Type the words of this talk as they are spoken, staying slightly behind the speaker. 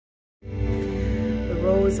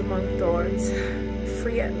rose among thorns,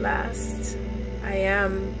 free at last. I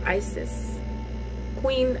am Isis,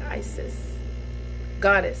 Queen Isis,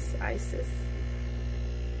 Goddess Isis.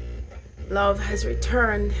 Love has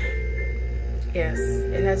returned. Yes,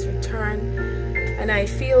 it has returned. And I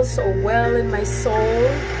feel so well in my soul.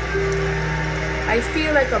 I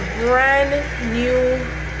feel like a brand new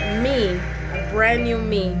me, a brand new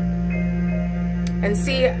me. And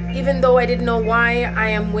see, even though I didn't know why I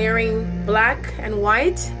am wearing black and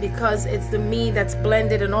white, because it's the me that's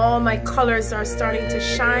blended and all my colors are starting to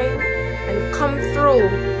shine and come through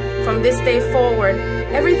from this day forward.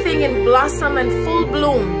 Everything in blossom and full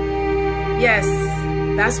bloom. Yes,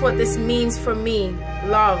 that's what this means for me,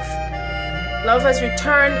 love. Love has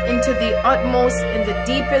returned into the utmost, in the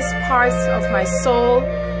deepest parts of my soul,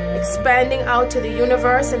 expanding out to the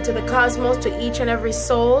universe and to the cosmos, to each and every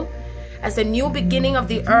soul, as a new beginning of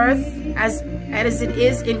the earth, as it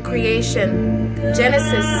is in creation.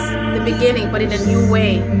 Genesis, the beginning, but in a new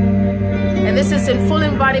way. And this is in full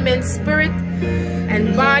embodiment, spirit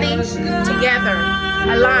and body together,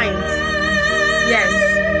 aligned. Yes,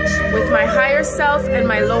 with my higher self and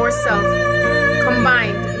my lower self,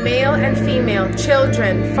 combined. Male and female,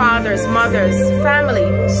 children, fathers, mothers, family.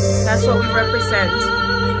 That's what we represent.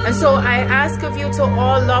 And so I ask of you to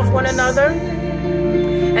all love one another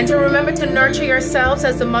and to remember to nurture yourselves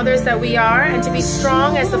as the mothers that we are, and to be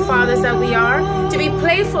strong as the fathers that we are, to be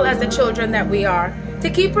playful as the children that we are, to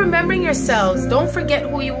keep remembering yourselves. Don't forget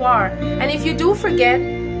who you are. And if you do forget,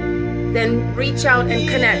 then reach out and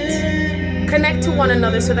connect. Connect to one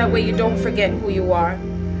another so that way you don't forget who you are.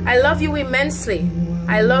 I love you immensely.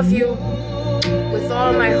 I love you with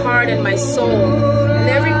all my heart and my soul and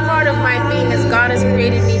every part of my being, as God has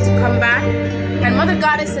created me to come back. And Mother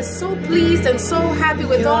Goddess is so pleased and so happy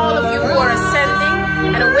with all of you who are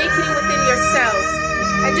ascending and awakening within yourselves.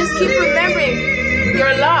 And just keep remembering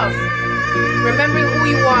your love, remembering who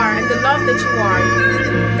you are and the love that you are.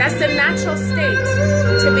 That's the natural state,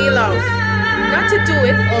 to be love. Not to do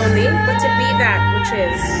it only, but to be that which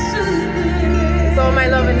is. With all my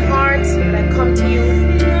love and heart, I come to you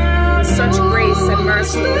with such grace and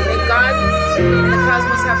mercy. May God and the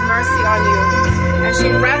cosmos have mercy on you. And she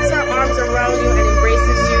wraps her arms around you and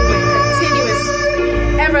embraces you with continuous,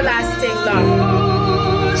 everlasting love.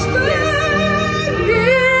 Yes.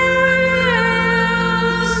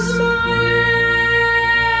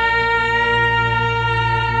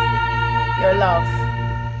 Your love.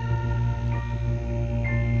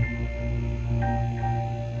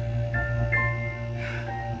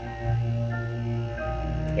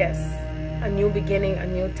 Yes, a new beginning, a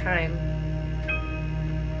new time.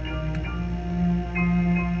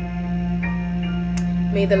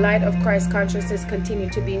 May the light of Christ consciousness continue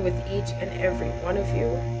to be with each and every one of you.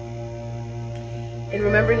 In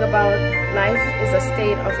remembering about life is a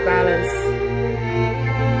state of balance.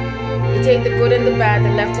 You take the good and the bad, the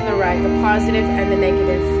left and the right, the positive and the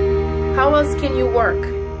negative. How else can you work?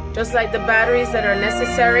 Just like the batteries that are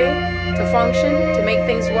necessary to function, to make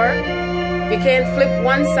things work. You can't flip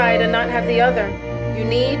one side and not have the other. You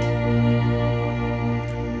need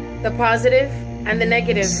the positive and the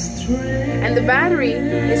negative. And the battery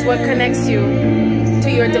is what connects you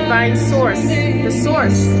to your divine source, the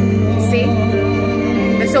source, see?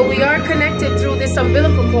 And so we are connected through this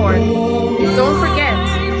umbilical cord. Don't forget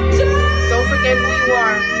who you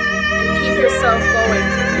are, and keep yourself going,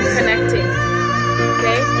 connecting,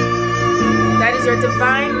 okay? That is your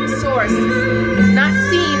divine source, not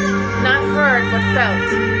seen, not heard, but felt.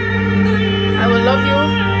 I will love you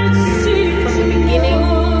from the beginning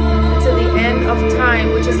until the end of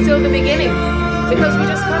time, which is still the beginning, because we're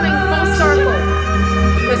just coming full circle,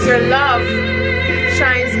 because your love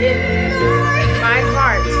shines in my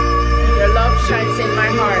heart.